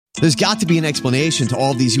There's got to be an explanation to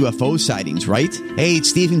all of these UFO sightings, right? Hey,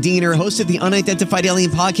 it's Stephen Diener, host of the Unidentified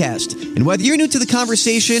Alien Podcast. And whether you're new to the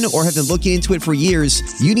conversation or have been looking into it for years,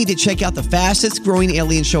 you need to check out the fastest growing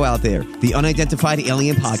alien show out there, the Unidentified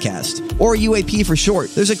Alien Podcast, or UAP for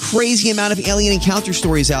short. There's a crazy amount of alien encounter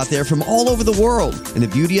stories out there from all over the world. And the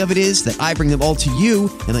beauty of it is that I bring them all to you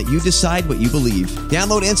and let you decide what you believe.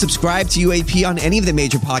 Download and subscribe to UAP on any of the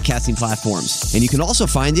major podcasting platforms. And you can also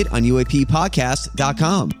find it on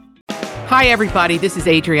UAPpodcast.com. Hi, everybody. This is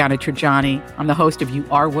Adriana Trajani. I'm the host of You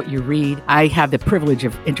Are What You Read. I have the privilege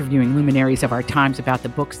of interviewing luminaries of our times about the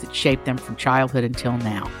books that shaped them from childhood until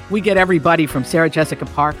now. We get everybody from Sarah Jessica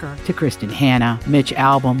Parker to Kristen Hanna, Mitch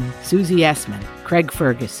Albom, Susie Essman, Craig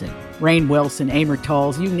Ferguson, Rainn Wilson, Amor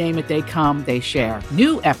Tolls, you name it, they come, they share.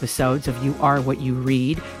 New episodes of You Are What You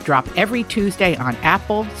Read drop every Tuesday on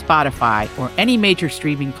Apple, Spotify, or any major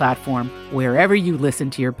streaming platform wherever you listen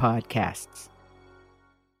to your podcasts.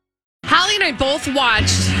 Holly and I both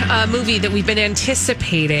watched a movie that we've been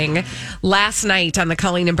anticipating last night on the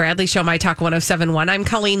Colleen and Bradley Show, My Talk 107.1. I'm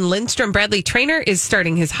Colleen Lindstrom. Bradley Traynor is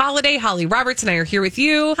starting his holiday. Holly Roberts and I are here with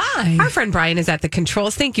you. Hi. Our friend Brian is at the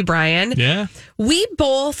controls. Thank you, Brian. Yeah. We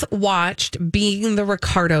both watched Being the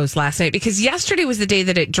Ricardos last night because yesterday was the day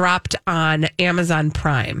that it dropped on Amazon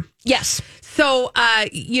Prime. Yes. So,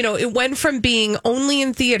 it went from being only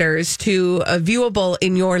in theaters to viewable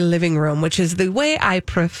in your living room, which is the way I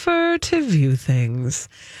prefer to view things.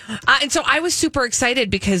 And so I was super excited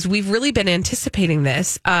because we've really been anticipating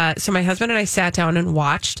this. So my husband and I sat down and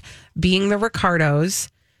watched Being the Ricardos,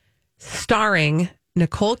 starring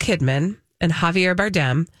Nicole Kidman and Javier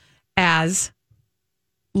Bardem as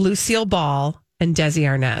Lucille Ball and Desi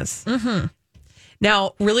Arnaz. Mm-hmm.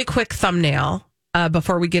 Now, really quick thumbnail.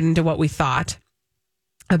 Before we get into what we thought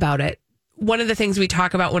about it. One of the things we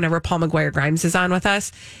talk about whenever Paul McGuire Grimes is on with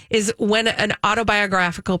us is when an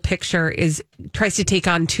autobiographical picture tries to take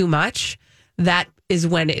on too much, that is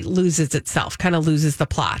when it loses itself, kind of loses the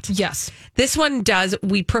plot. Yes. This one does.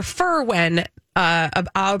 We prefer when an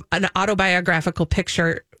autobiographical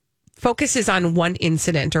picture focuses on one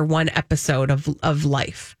incident or one episode of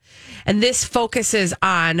life. And this focuses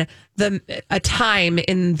on a time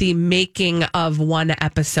in the making of one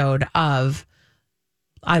episode of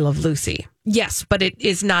I Love Lucy. Yes. But it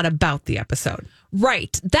is not about the episode.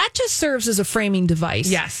 Right. That just serves as a framing device.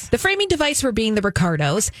 Yes. The framing device for Being the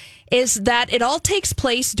Ricardos is that it all takes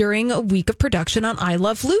place during a week of production on I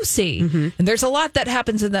Love Lucy. Mm-hmm. And there's a lot that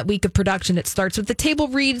happens in that week of production. It starts with the table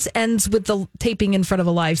reads, ends with the taping in front of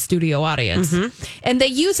a live studio audience. Mm-hmm. And they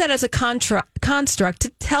use that as a construct to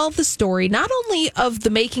tell the story, not only of the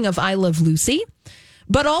making of I Love Lucy,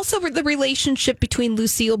 but also the relationship between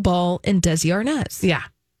Lucille Ball and Desi Arnaz. Yeah.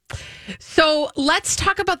 So let's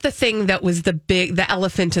talk about the thing that was the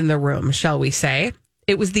elephant in the room, shall we say.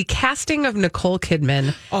 It was the casting of Nicole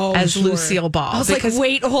Kidman as sure. Lucille Ball. I was like,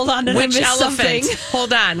 wait, hold on. Did I Which miss elephant? something?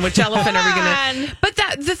 Hold on. Which elephant are we going to... But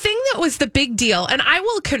the thing that was the big deal, and I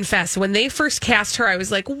will confess, when they first cast her, I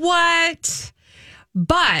was like, what?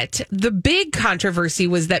 But the big controversy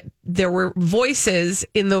was that there were voices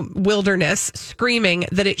in the wilderness screaming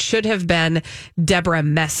that it should have been Deborah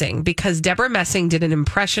Messing, because Deborah Messing did an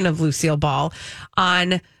impression of Lucille Ball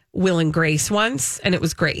on Will and Grace once, and it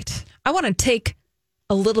was great. I want to take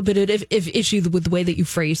a little bit of issue with the way that you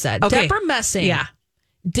phrase that. Okay. Deborah Messing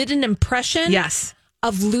did an impression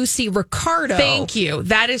of Lucy Ricardo. Thank you.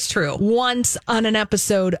 That is true. Once on an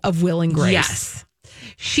episode of Will and Grace. Yes.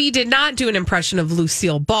 She did not do an impression of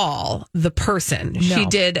Lucille Ball, the person. No. She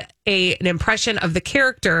did an impression of the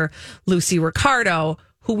character Lucy Ricardo,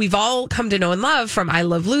 who we've all come to know and love from I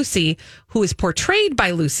Love Lucy, who is portrayed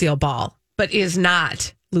by Lucille Ball, but is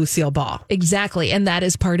not Lucille Ball. Exactly. And that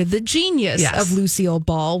is part of the genius Yes. of Lucille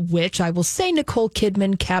Ball, which I will say Nicole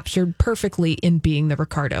Kidman captured perfectly in Being the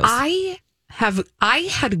Ricardos. I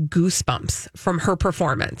had goosebumps from her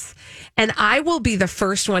performance. And I will be the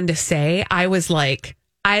first one to say, I was like,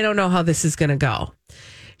 I don't know how this is going to go.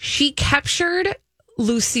 She captured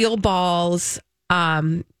Lucille Ball's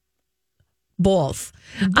balls.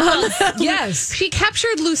 Yes. She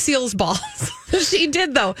captured Lucille's balls. She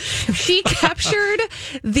did, though. She captured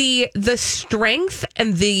the strength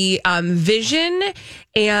and the vision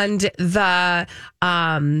and the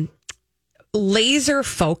laser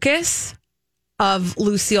focus of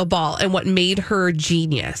Lucille Ball and what made her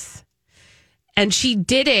genius. And she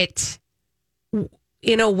did it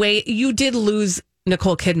in a way. You did lose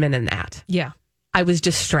Nicole Kidman in that. Yeah. I was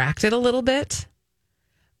distracted a little bit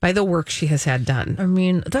by the work she has had done. I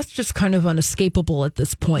mean, that's just kind of unescapable at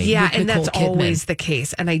this point. Yeah, with and Nicole that's Kidman. always the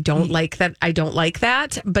case. And I don't like that. I don't like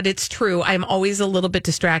that, but it's true. I'm always a little bit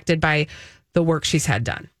distracted by the work she's had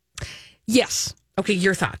done. Yes. Okay,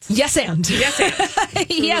 your thoughts. Yes, and. Yes, and. Yes, Yes, and.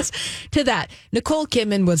 yes, to that. Nicole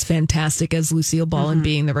Kidman was fantastic as Lucille Ball in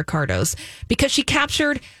Being the Ricardos because she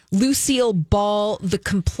captured Lucille Ball, the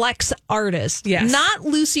complex artist. Yes. Not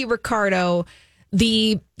Lucy Ricardo,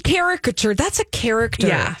 the caricature. That's a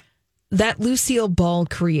character that Lucille Ball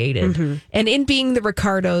created. And in Being the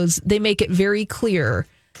Ricardos, they make it very clear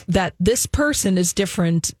that this person is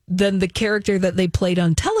different than the character that they played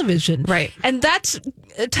on television. Right. And that's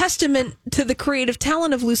a testament to the creative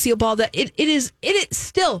talent of Lucille Ball that it is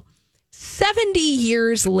still 70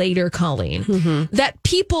 years later, Colleen, that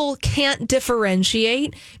people can't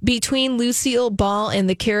differentiate between Lucille Ball and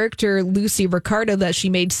the character Lucy Ricardo that she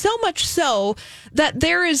made, so much so that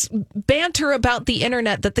there is banter about the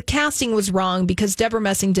internet that the casting was wrong because Deborah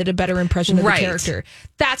Messing did a better impression of the character.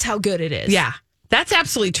 That's how good it is. Yeah. That's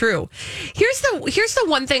absolutely true. Here's the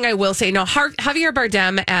one thing I will say. No, Javier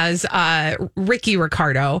Bardem as Ricky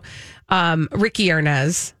Ricardo, Ricky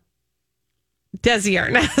Arnaz, Desi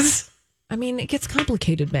Arnaz. I mean, it gets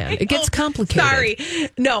complicated, man. It gets complicated. Sorry.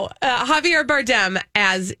 No, Javier Bardem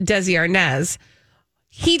as Desi Arnaz.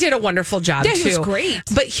 He did a wonderful job, too. He was great.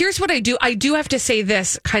 But here's what I do. I do have to say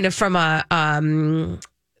this kind of from a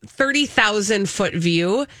 30,000 foot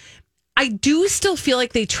view. I do still feel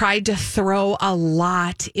like they tried to throw a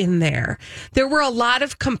lot in there. There were a lot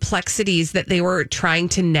of complexities that they were trying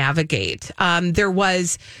to navigate. There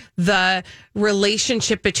was the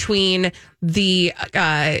relationship between the,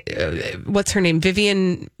 what's her name?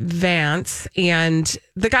 Vivian Vance and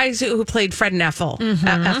the guys who played Fred and Ethel.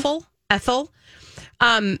 Ethel.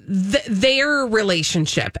 Their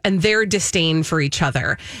relationship and their disdain for each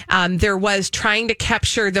other. There was trying to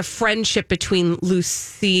capture the friendship between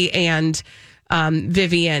Lucy and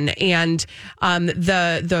Vivian and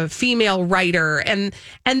the female writer, and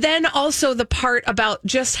then also the part about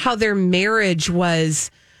just how their marriage was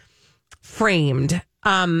framed.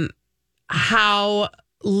 How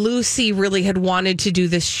Lucy really had wanted to do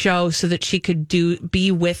this show so that she could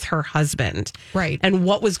be with her husband. Right. And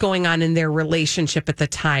what was going on in their relationship at the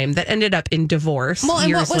time that ended up in divorce. Well, and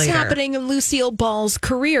years what was later. happening in Lucille Ball's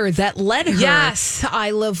career that led her to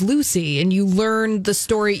I Love Lucy. And you learned the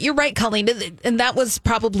story. You're right, Colleen. And that was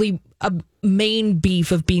probably a main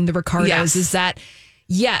beef of Being the Ricardos is that,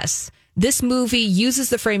 yes, this movie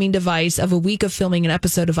uses the framing device of a week of filming an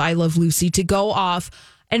episode of I Love Lucy to go off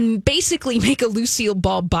and basically make a Lucille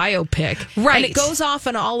Ball biopic. Right. And it goes off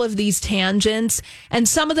on all of these tangents, and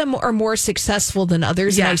some of them are more successful than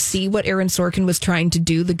others. Yes. And I see what Aaron Sorkin was trying to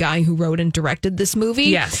do, the guy who wrote and directed this movie.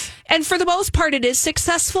 Yes. And for the most part, it is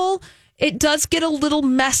successful. It does get a little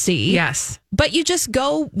messy. Yes. But you just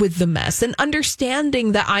go with the mess. And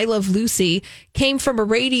understanding that I Love Lucy came from a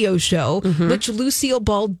radio show, which Lucille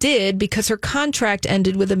Ball did because her contract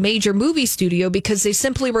ended with a major movie studio because they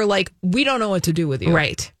simply were like, we don't know what to do with you.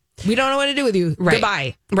 Right. We don't know what to do with you. Right.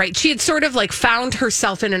 Goodbye. Right. She had sort of like found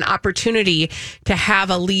herself in an opportunity to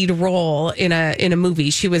have a lead role in a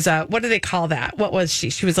movie. She was what do they call that? What was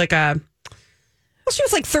she? She was like Well, she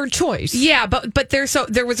was like third choice. Yeah, but there's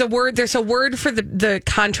a word for the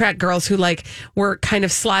contract girls who like were kind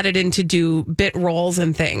of slotted in to do bit roles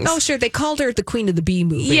and things. Oh, sure. They called her the Queen of the B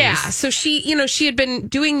movies. Yeah. So she had been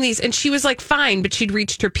doing these and she was like fine, but she'd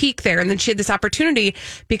reached her peak there. And then she had this opportunity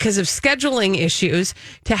because of scheduling issues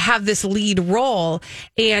to have this lead role.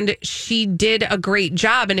 And she did a great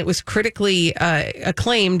job and it was critically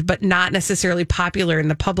acclaimed, but not necessarily popular in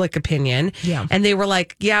the public opinion. Yeah. And they were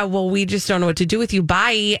like, yeah, well, we just don't know what to do with you.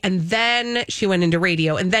 Bye. And then she went into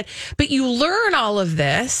radio. But you learn all of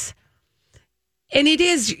this. And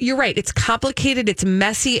you're right, it's complicated, it's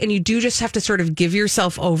messy, and you do just have to sort of give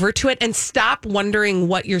yourself over to it and stop wondering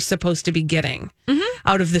what you're supposed to be getting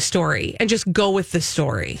out of the story and just go with the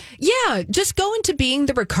story. Yeah, just go into Being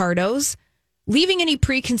the Ricardos, leaving any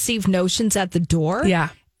preconceived notions at the door. Yeah.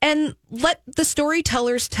 And let the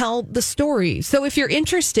storytellers tell the story. So if you're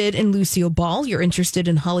interested in Lucille Ball, you're interested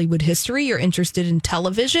in Hollywood history, you're interested in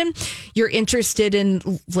television, you're interested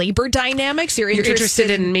in labor dynamics, you're interested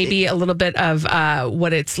in maybe a little bit of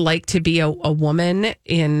what it's like to be a woman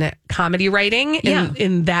in comedy writing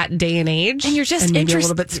in that day and age. And you're just maybe interested a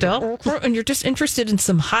little bit still. And you're just interested in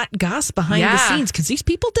some hot goss behind the scenes because these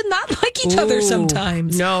people did not like each other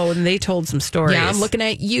sometimes. No, and they told some stories. Yeah, I'm looking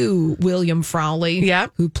at you, William Frawley,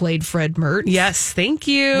 who played Fred Mertz. Yes, thank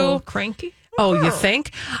you. A little cranky. Oh, you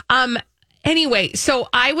think? Anyway, so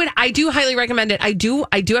I do highly recommend it. I do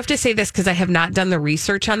have to say this because I have not done the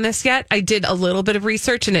research on this yet. I did a little bit of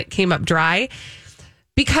research and it came up dry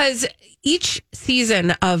because each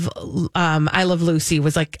season of I Love Lucy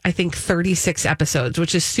was like, I think 36 episodes,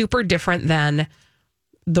 which is super different than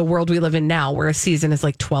the world we live in now, where a season is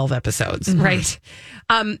like 12 episodes, right?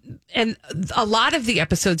 And a lot of the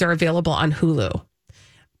episodes are available on Hulu.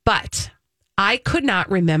 But I could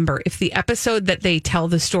not remember if the episode that they tell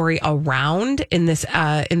the story around in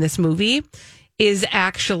this movie is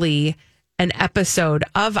actually an episode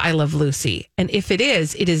of I Love Lucy. And if it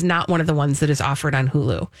is not one of the ones that is offered on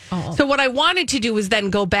Hulu. Oh. So what I wanted to do was then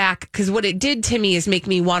go back, because what it did to me is make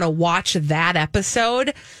me want to watch that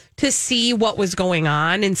episode to see what was going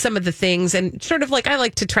on and some of the things. And sort of like, I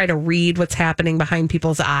like to try to read what's happening behind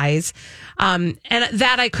people's eyes. And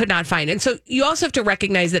that I could not find. And so you also have to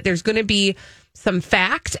recognize that there's going to be some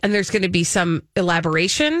fact and there's going to be some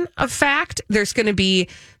elaboration of fact. There's going to be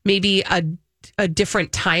maybe a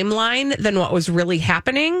different timeline than what was really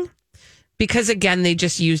happening, because again, they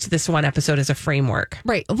just used this one episode as a framework.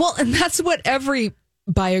 Right. Well, and that's what every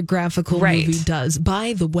biographical movie does,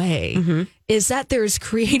 by the way, is that there's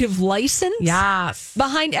creative license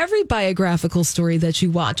behind every biographical story that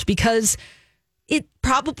you watch, because it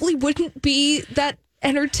probably wouldn't be that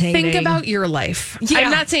entertaining. Think about your life. Yeah. I'm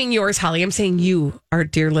not saying yours, Holly. I'm saying you, our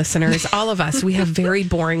dear listeners, all of us, we have very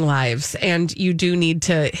boring lives, and you do need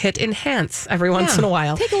to hit enhance every once in a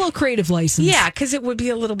while. Take a little creative license. Yeah, because it would be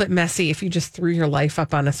a little bit messy if you just threw your life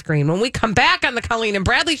up on a screen. When we come back on the Colleen and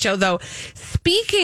Bradley Show, though, speaking